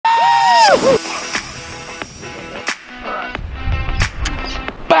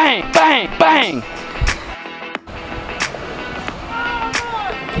Bang, bang, bang.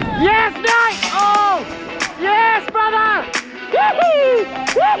 Yes, Nate! Oh! Yes, brother! Woo-hoo!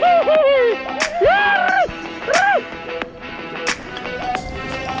 Woo-hoo-hoo! Yes!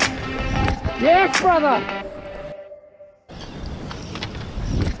 Yes, brother!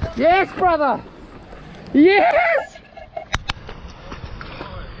 Yes, brother! Yes!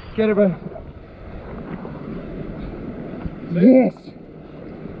 Get it, bro. Yes!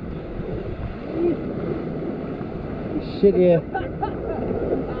 Shit, yeah.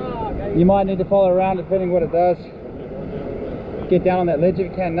 You might need to follow around depending what it does. Get down on that ledge if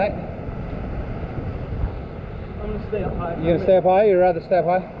you can, Nate. I'm gonna stay up high. You're gonna stay up high? You'd rather stay up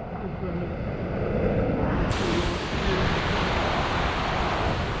high?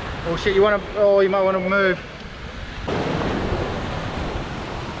 Oh shit, you wanna, oh, you might wanna move.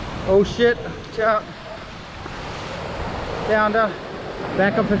 Oh shit, watch out. Down, down.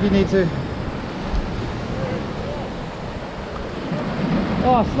 Back up if you need to.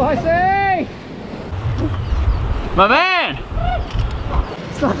 Oh, Slicey! My man!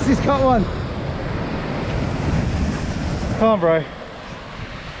 Slicey's got one. Come on, bro.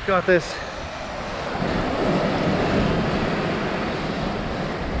 Got this.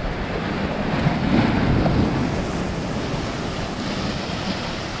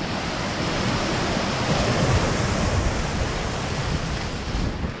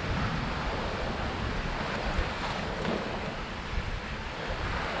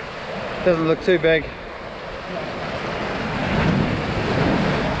 Doesn't look too big.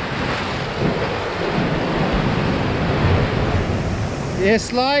 Yeah,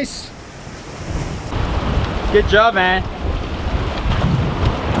 Slice. Good job, man. You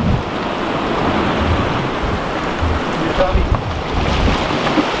tell me.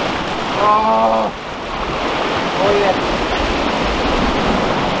 Oh. Oh yeah.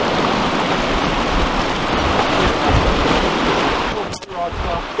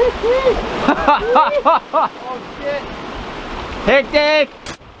 Oh shit! Hectic!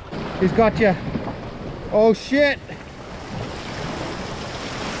 He's got you. Oh shit!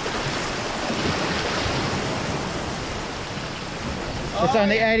 It's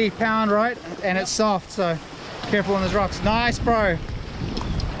only 80 pound, right? And it's soft, so careful on those rocks. Nice, bro.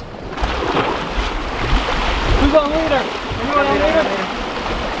 Who's on leader? Anyone on leader?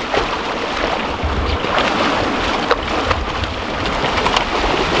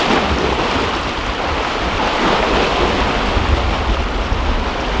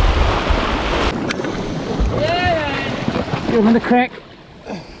 Give him the crack.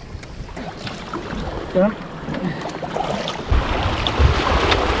 Done.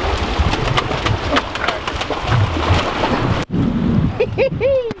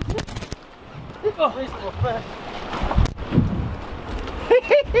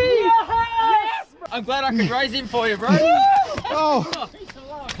 Yes! I'm glad I could raise him for you, bro. Oh!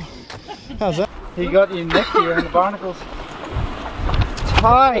 How's that? He got you neck here in the barnacles.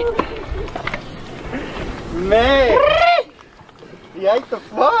 Tight! Man! He ate the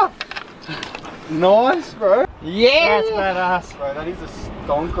fluff! Nice, bro! Yeah! That's badass, bro. That is a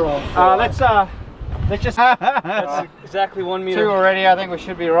stonker on fire. Let's just... That's exactly 1 meter. 2 already. I think we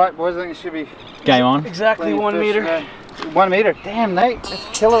should be right, boys. I think it should be... Game on. Exactly 1 meter. Man. 1 meter. Damn, Nate. That's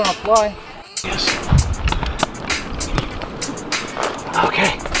a killer on a fly. Yes.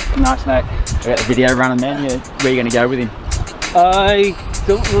 Okay. Nice, Nate. We got the video running, man. Yeah. Where are you going to go with him? I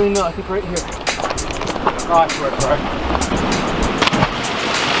don't really know. I think right here. Nice work, bro.